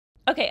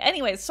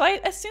anyways, so I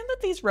assume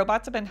that these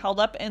robots have been held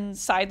up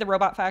inside the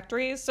robot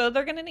factories, so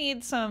they're gonna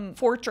need some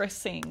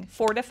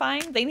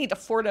fortifying. They need to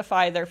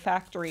fortify their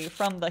factory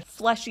from the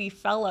fleshy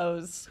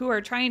fellows who are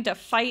trying to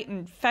fight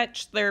and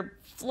fetch their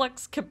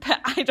flux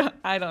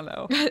I don't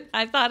know.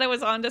 I thought I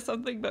was onto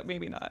something, but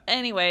maybe not.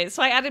 Anyway,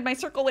 so I added my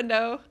circle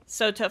window.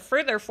 So to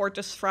further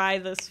fortify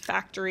this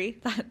factory,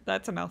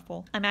 that's a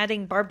mouthful, I'm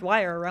adding barbed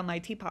wire around my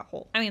teapot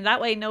hole. I mean,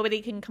 that way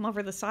nobody can come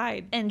over the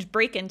side and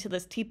break into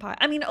this teapot.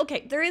 I mean,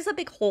 okay, there is a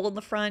big hole in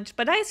the front,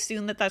 but I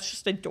assume that that's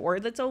just a door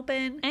that's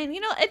open. And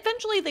you know,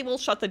 eventually they will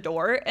shut the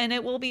door and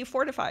it will be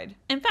fortified.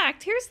 In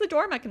fact, here's the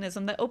door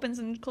mechanism that opens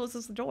and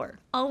closes the door.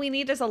 All we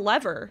need is a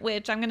lever,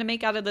 which I'm gonna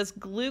make out of this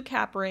glue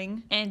cap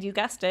ring, and you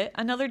guessed it,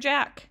 another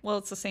jack. Well,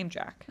 it's the same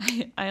jack.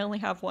 I only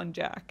have one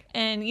jack.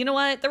 And you know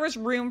what? There was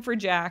room for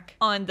jack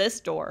on this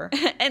door.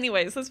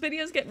 Anyways, this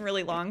video is getting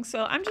really long,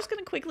 so I'm just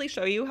gonna quickly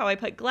show you how I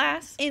put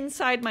glass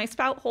inside my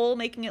spout hole,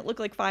 making it look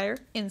like fire.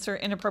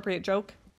 Insert inappropriate joke.